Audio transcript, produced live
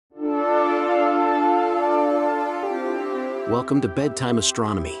Welcome to Bedtime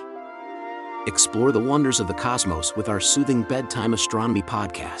Astronomy. Explore the wonders of the cosmos with our soothing Bedtime Astronomy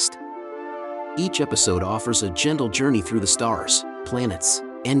podcast. Each episode offers a gentle journey through the stars, planets,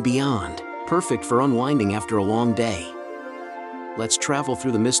 and beyond, perfect for unwinding after a long day. Let's travel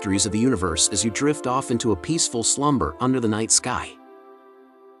through the mysteries of the universe as you drift off into a peaceful slumber under the night sky.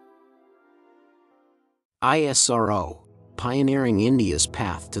 ISRO, pioneering India's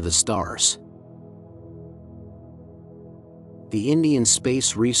path to the stars. The Indian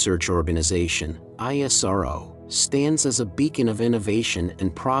Space Research Organisation, ISRO, stands as a beacon of innovation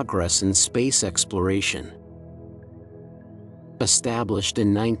and progress in space exploration. Established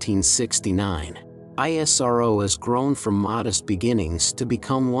in 1969, ISRO has grown from modest beginnings to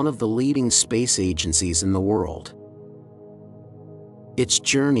become one of the leading space agencies in the world. Its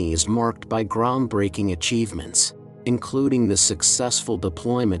journey is marked by groundbreaking achievements, including the successful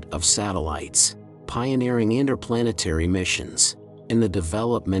deployment of satellites, pioneering interplanetary missions, and the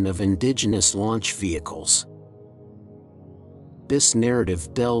development of indigenous launch vehicles. This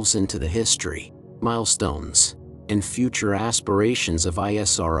narrative delves into the history, milestones, and future aspirations of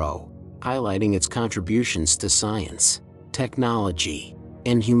ISRO, highlighting its contributions to science, technology,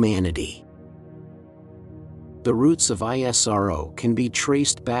 and humanity. The roots of ISRO can be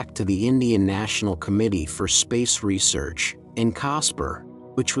traced back to the Indian National Committee for Space Research, (COSPR),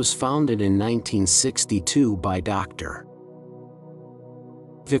 which was founded in 1962 by Dr.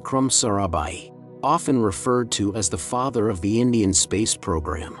 Vikram Sarabhai, often referred to as the father of the Indian space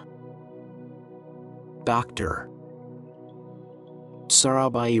program. Dr.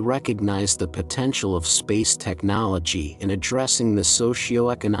 Sarabhai recognized the potential of space technology in addressing the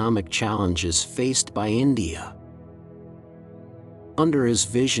socio-economic challenges faced by India. Under his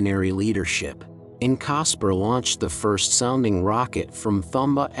visionary leadership, COSPR launched the first sounding rocket from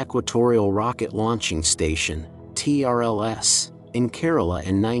Thumba Equatorial Rocket Launching Station, TRLS, in Kerala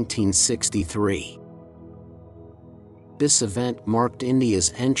in 1963. This event marked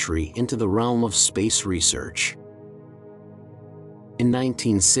India's entry into the realm of space research. In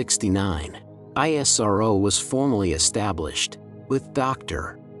 1969, ISRO was formally established, with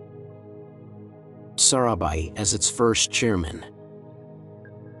Dr. Sarabhai as its first chairman.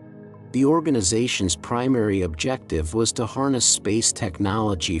 The organization's primary objective was to harness space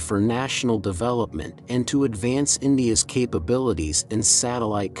technology for national development and to advance India's capabilities in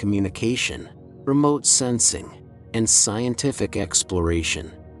satellite communication, remote sensing, and scientific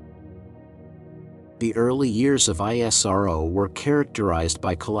exploration. The early years of ISRO were characterized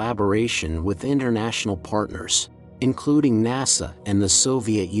by collaboration with international partners, including NASA and the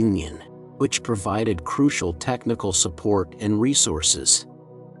Soviet Union, which provided crucial technical support and resources.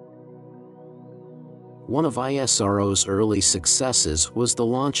 One of ISRO's early successes was the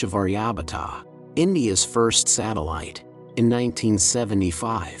launch of Aryabhata, India's first satellite, in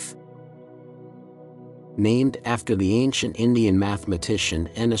 1975. Named after the ancient Indian mathematician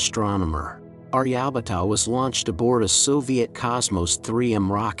and astronomer, Aryabhata was launched aboard a Soviet Cosmos 3M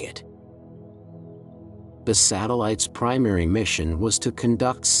rocket. The satellite's primary mission was to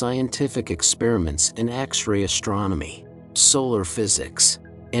conduct scientific experiments in X-ray astronomy, solar physics,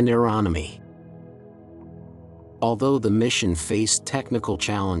 and aeronomy. Although the mission faced technical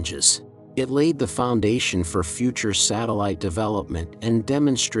challenges, it laid the foundation for future satellite development and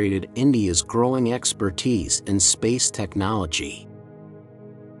demonstrated India's growing expertise in space technology.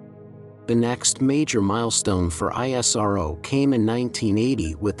 The next major milestone for ISRO came in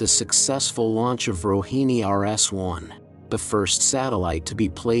 1980 with the successful launch of Rohini RS-1, the first satellite to be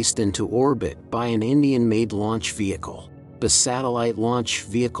placed into orbit by an Indian-made launch vehicle, the Satellite Launch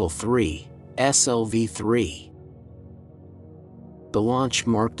Vehicle 3, SLV-3. The launch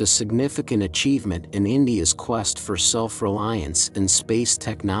marked a significant achievement in India's quest for self-reliance in space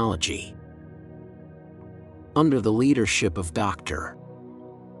technology. Under the leadership of Dr.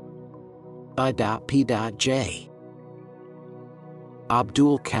 I.P.J.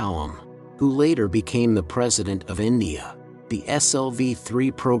 Abdul Kalam, who later became the President of India, the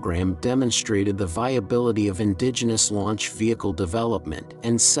SLV-3 program demonstrated the viability of indigenous launch vehicle development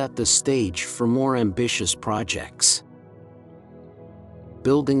and set the stage for more ambitious projects.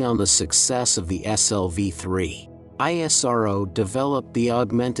 Building on the success of the SLV-3, ISRO developed the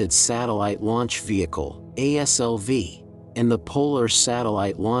Augmented Satellite Launch Vehicle, ASLV, and the Polar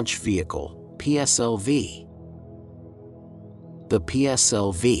Satellite Launch Vehicle, PSLV. The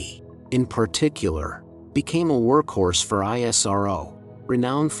PSLV, in particular, became a workhorse for ISRO,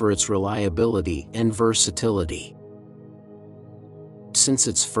 renowned for its reliability and versatility. Since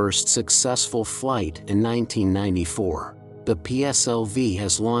its first successful flight in 1994, the PSLV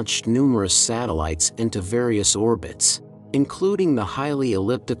has launched numerous satellites into various orbits, including the highly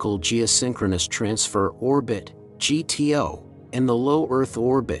elliptical geosynchronous transfer orbit (GTO) and the low Earth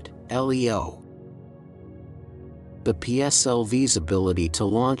orbit (LEO). The PSLV's ability to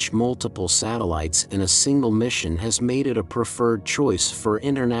launch multiple satellites in a single mission has made it a preferred choice for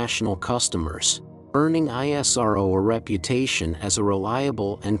international customers, earning ISRO a reputation as a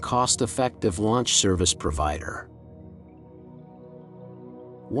reliable and cost-effective launch service provider.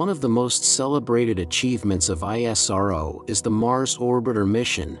 One of the most celebrated achievements of ISRO is the Mars Orbiter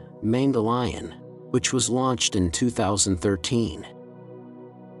mission, Mangalyaan, which was launched in 2013.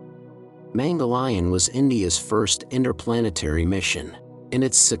 Mangalyaan was India's first interplanetary mission, and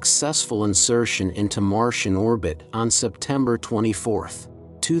its successful insertion into Martian orbit on September 24,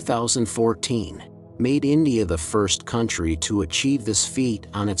 2014, made India the first country to achieve this feat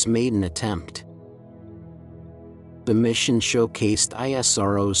on its maiden attempt. The mission showcased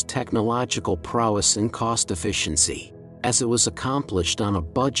ISRO's technological prowess and cost efficiency, as it was accomplished on a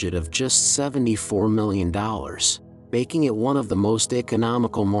budget of just $74 million, making it one of the most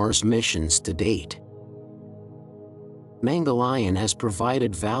economical Mars missions to date. Mangalyaan has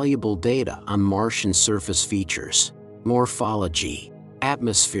provided valuable data on Martian surface features, morphology,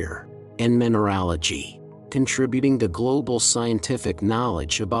 atmosphere, and mineralogy, contributing to global scientific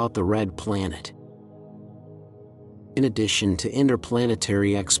knowledge about the Red Planet. In addition to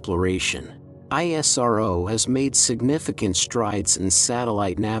interplanetary exploration, ISRO has made significant strides in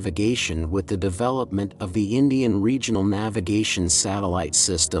satellite navigation with the development of the Indian Regional Navigation Satellite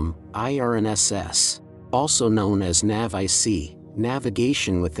System, IRNSS, also known as NAV-IC,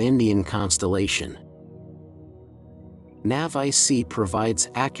 Navigation with Indian Constellation. NAV-IC provides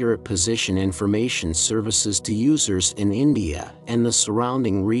accurate position information services to users in India and the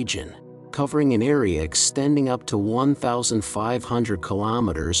surrounding region, covering an area extending up to 1,500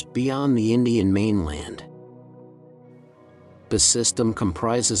 kilometers beyond the Indian mainland. The system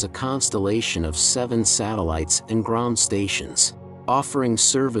comprises a constellation of 7 satellites and ground stations, offering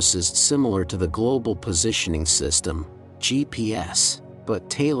services similar to the Global Positioning System, GPS, but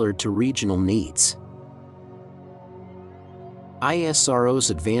tailored to regional needs. ISRO's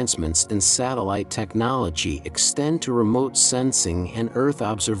advancements in satellite technology extend to remote sensing and Earth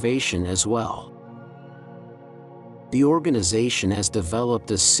observation as well. The organization has developed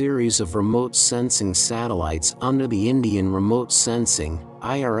a series of remote sensing satellites under the Indian Remote Sensing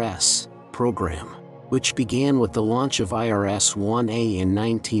 (IRS) program, which began with the launch of IRS-1A in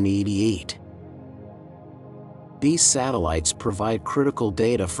 1988. These satellites provide critical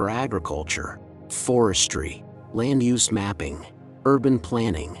data for agriculture, forestry, land use mapping, urban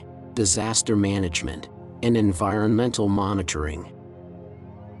planning, disaster management, and environmental monitoring.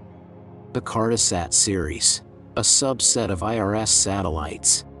 The Cartosat series, a subset of IRS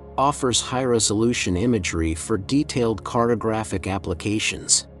satellites, offers high-resolution imagery for detailed cartographic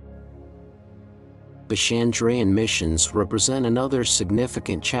applications. The Chandrayaan missions represent another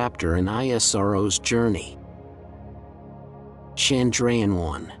significant chapter in ISRO's journey.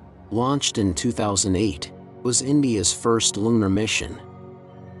 Chandrayaan-1, launched in 2008, was India's first lunar mission.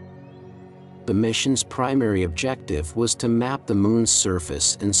 The mission's primary objective was to map the Moon's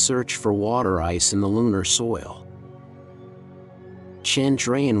surface and search for water ice in the lunar soil.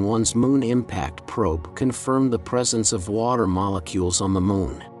 Chandrayaan-1's Moon Impact Probe confirmed the presence of water molecules on the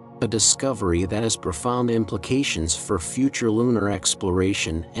Moon, a discovery that has profound implications for future lunar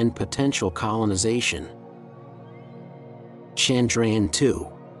exploration and potential colonization.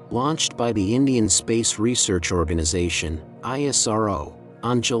 Chandrayaan-2, launched by the Indian Space Research Organisation, ISRO,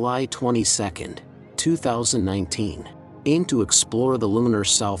 on July 22, 2019, aimed to explore the lunar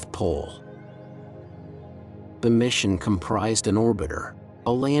South Pole. The mission comprised an orbiter,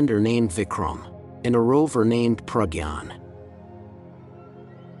 a lander named Vikram, and a rover named Pragyan.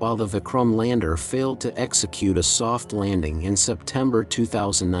 While the Vikram lander failed to execute a soft landing in September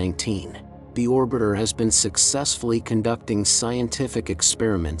 2019, the orbiter has been successfully conducting scientific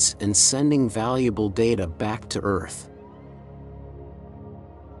experiments and sending valuable data back to Earth.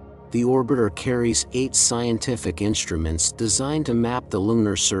 The orbiter carries 8 scientific instruments designed to map the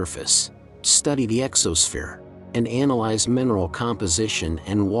lunar surface, study the exosphere, and analyze mineral composition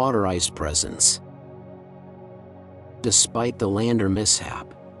and water ice presence. Despite the lander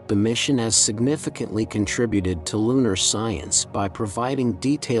mishap, the mission has significantly contributed to lunar science by providing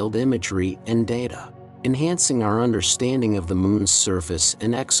detailed imagery and data, enhancing our understanding of the Moon's surface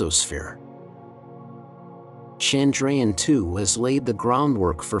and exosphere. Chandrayaan-2 has laid the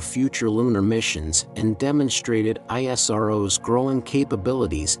groundwork for future lunar missions and demonstrated ISRO's growing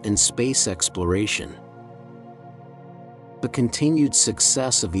capabilities in space exploration. The continued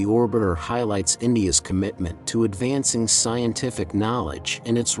success of the orbiter highlights India's commitment to advancing scientific knowledge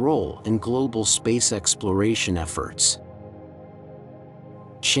and its role in global space exploration efforts.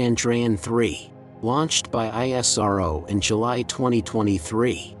 Chandrayaan-3, launched by ISRO in July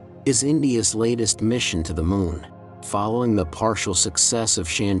 2023, is India's latest mission to the Moon, following the partial success of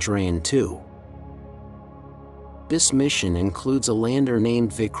Chandrayaan-2. This mission includes a lander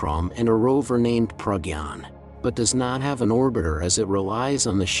named Vikram and a rover named Pragyan, but does not have an orbiter as it relies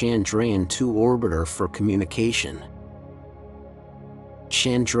on the Chandrayaan-2 orbiter for communication.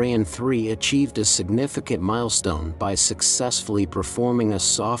 Chandrayaan-3 achieved a significant milestone by successfully performing a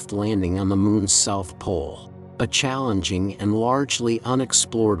soft landing on the Moon's south pole, a challenging and largely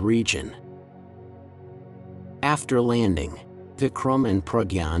unexplored region. After landing, Vikram and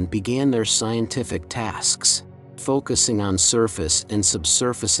Pragyan began their scientific tasks, focusing on surface and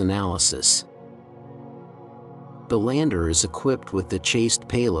subsurface analysis. The lander is equipped with the chased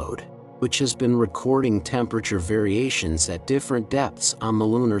payload, which has been recording temperature variations at different depths on the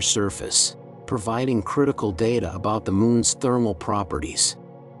lunar surface, providing critical data about the Moon's thermal properties.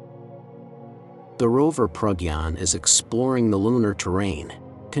 The rover Pragyan is exploring the lunar terrain,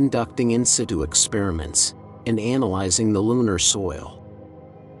 conducting in situ experiments, and analyzing the lunar soil.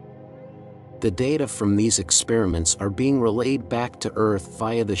 The data from these experiments are being relayed back to Earth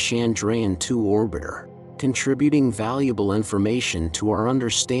via the Chandrayaan-2 orbiter, contributing valuable information to our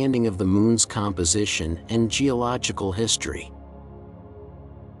understanding of the Moon's composition and geological history.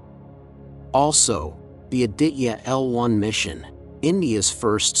 Also, the Aditya L1 mission, India's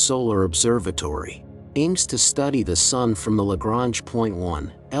first solar observatory, aims to study the Sun from the Lagrange point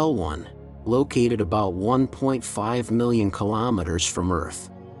 1, L1, located about 1.5 million kilometers from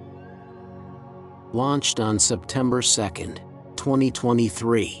Earth. Launched on September 2,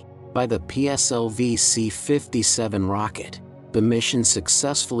 2023, by the PSLV C-57 rocket, the mission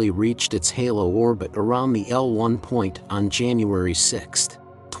successfully reached its halo orbit around the L1 point on January 6,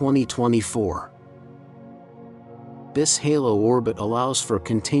 2024. This halo orbit allows for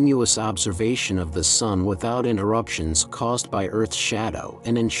continuous observation of the Sun without interruptions caused by Earth's shadow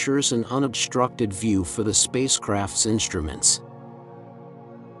and ensures an unobstructed view for the spacecraft's instruments.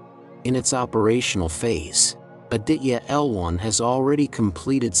 In its operational phase, Aditya L1 has already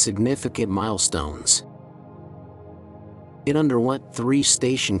completed significant milestones. It underwent 3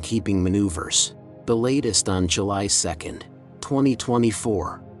 station-keeping maneuvers, the latest on July 2,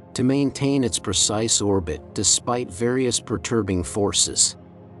 2024, to maintain its precise orbit despite various perturbing forces.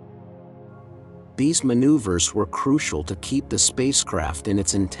 These maneuvers were crucial to keep the spacecraft in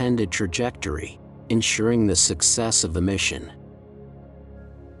its intended trajectory, ensuring the success of the mission.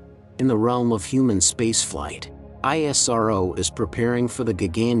 In the realm of human spaceflight, ISRO is preparing for the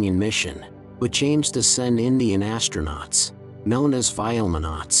Gaganyaan mission, which aims to send Indian astronauts, known as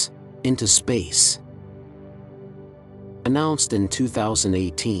Vyomanauts, into space. Announced in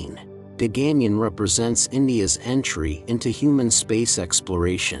 2018, Gaganyaan represents India's entry into human space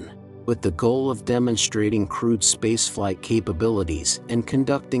exploration, with the goal of demonstrating crewed spaceflight capabilities and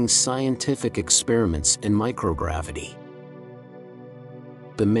conducting scientific experiments in microgravity.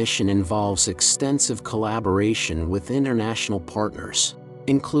 The mission involves extensive collaboration with international partners,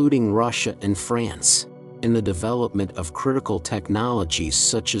 including Russia and France, in the development of critical technologies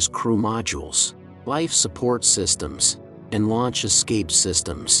such as crew modules, life support systems, and launch escape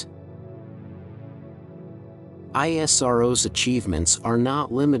systems. ISRO's achievements are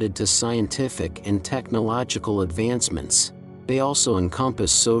not limited to scientific and technological advancements, they also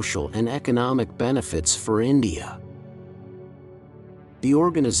encompass social and economic benefits for India. The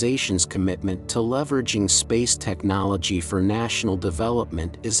organization's commitment to leveraging space technology for national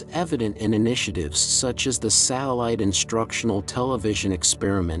development is evident in initiatives such as the Satellite Instructional Television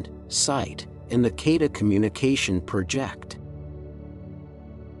Experiment, SITE, and the CATA Communication Project.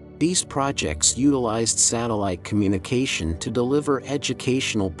 These projects utilized satellite communication to deliver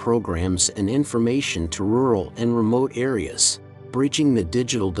educational programs and information to rural and remote areas, bridging the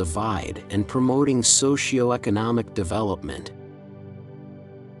digital divide and promoting socio-economic development.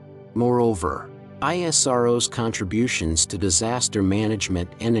 Moreover, ISRO's contributions to disaster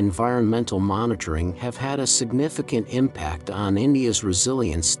management and environmental monitoring have had a significant impact on India's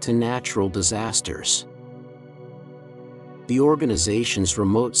resilience to natural disasters. The organization's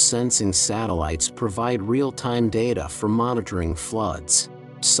remote sensing satellites provide real-time data for monitoring floods,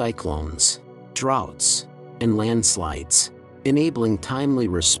 cyclones, droughts, and landslides, enabling timely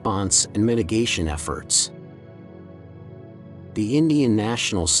response and mitigation efforts. The Indian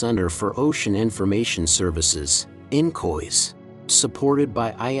National Centre for Ocean Information Services, INCOIS, supported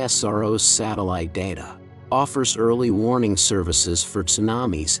by ISRO's satellite data, offers early warning services for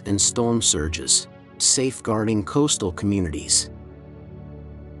tsunamis and storm surges, safeguarding coastal communities.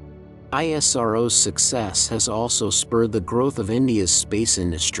 ISRO's success has also spurred the growth of India's space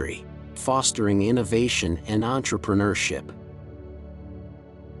industry, fostering innovation and entrepreneurship.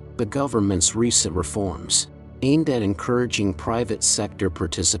 The government's recent reforms, aimed at encouraging private sector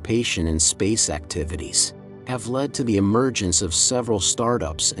participation in space activities, have led to the emergence of several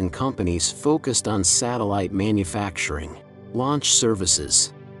startups and companies focused on satellite manufacturing, launch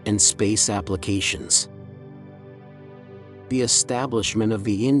services, and space applications. The establishment of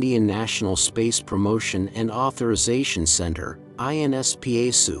the Indian National Space Promotion and Authorization Centre,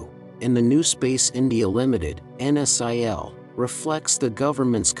 INSPASU, and the New Space India Limited, NSIL, reflects the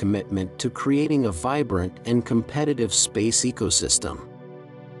government's commitment to creating a vibrant and competitive space ecosystem.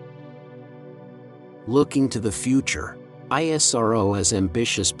 Looking to the future, ISRO has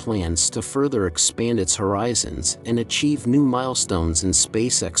ambitious plans to further expand its horizons and achieve new milestones in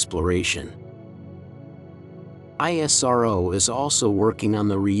space exploration. ISRO is also working on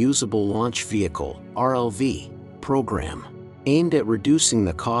the Reusable Launch Vehicle (RLV) program, aimed at reducing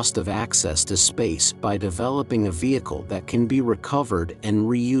the cost of access to space by developing a vehicle that can be recovered and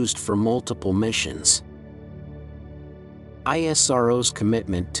reused for multiple missions. ISRO's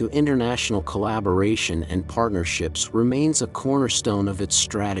commitment to international collaboration and partnerships remains a cornerstone of its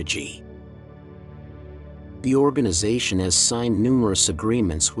strategy. The organization has signed numerous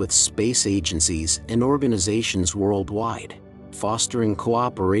agreements with space agencies and organizations worldwide, fostering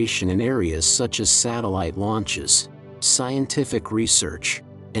cooperation in areas such as satellite launches, scientific research,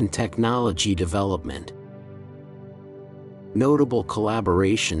 and technology development. Notable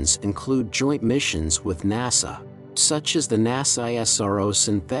collaborations include joint missions with NASA, such as the NASA ISRO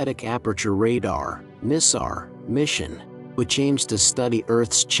Synthetic Aperture Radar (NISAR) mission, which aims to study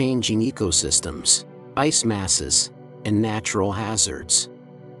Earth's changing ecosystems, ice masses, and natural hazards.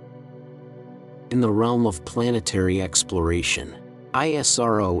 In the realm of planetary exploration,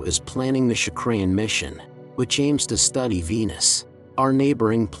 ISRO is planning the Chakrayan mission, which aims to study Venus, our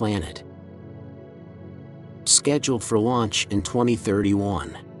neighboring planet. Scheduled for launch in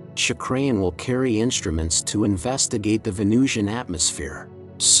 2031, Chakrayan will carry instruments to investigate the Venusian atmosphere,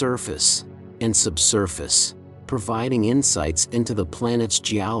 surface, and subsurface, providing insights into the planet's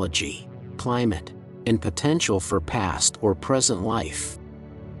geology, climate, and potential for past or present life.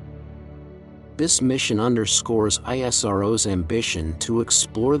 This mission underscores ISRO's ambition to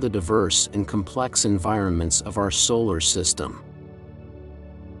explore the diverse and complex environments of our solar system.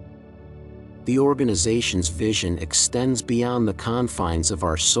 The organization's vision extends beyond the confines of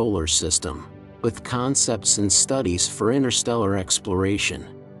our solar system, with concepts and studies for interstellar exploration.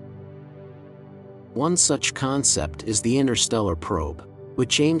 One such concept is the Interstellar Probe,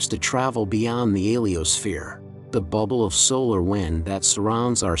 which aims to travel beyond the heliosphere, the bubble of solar wind that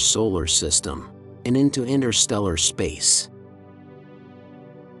surrounds our solar system, and into interstellar space.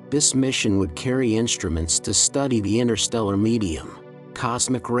 This mission would carry instruments to study the interstellar medium,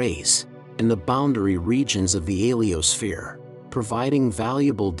 cosmic rays, and the boundary regions of the heliosphere, providing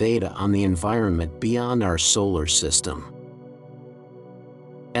valuable data on the environment beyond our solar system.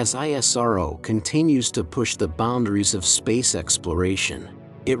 As ISRO continues to push the boundaries of space exploration,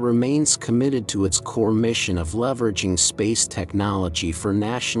 it remains committed to its core mission of leveraging space technology for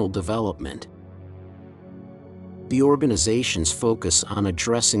national development. The organization's focus on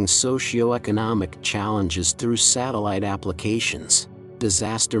addressing socio-economic challenges through satellite applications,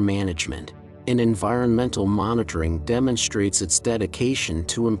 disaster management, and environmental monitoring demonstrates its dedication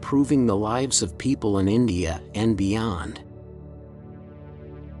to improving the lives of people in India and beyond.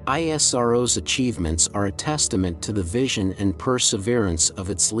 ISRO's achievements are a testament to the vision and perseverance of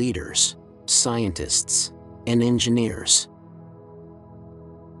its leaders, scientists, and engineers.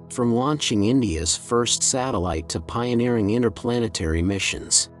 From launching India's first satellite to pioneering interplanetary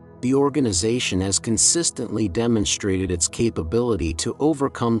missions, the organization has consistently demonstrated its capability to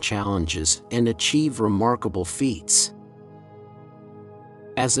overcome challenges and achieve remarkable feats.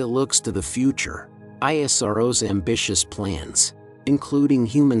 As it looks to the future, ISRO's ambitious plans, including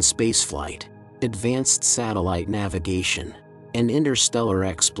human spaceflight, advanced satellite navigation, and interstellar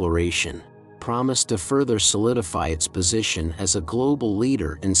exploration, promise to further solidify its position as a global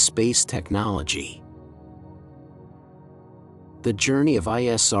leader in space technology. The journey of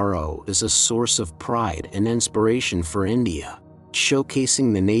ISRO is a source of pride and inspiration for India,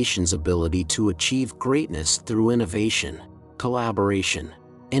 showcasing the nation's ability to achieve greatness through innovation, collaboration,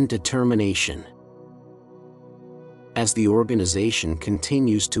 and determination. As the organization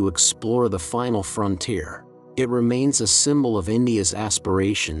continues to explore the final frontier, it remains a symbol of India's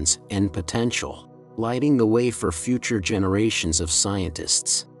aspirations and potential, lighting the way for future generations of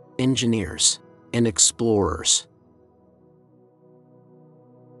scientists, engineers, and explorers.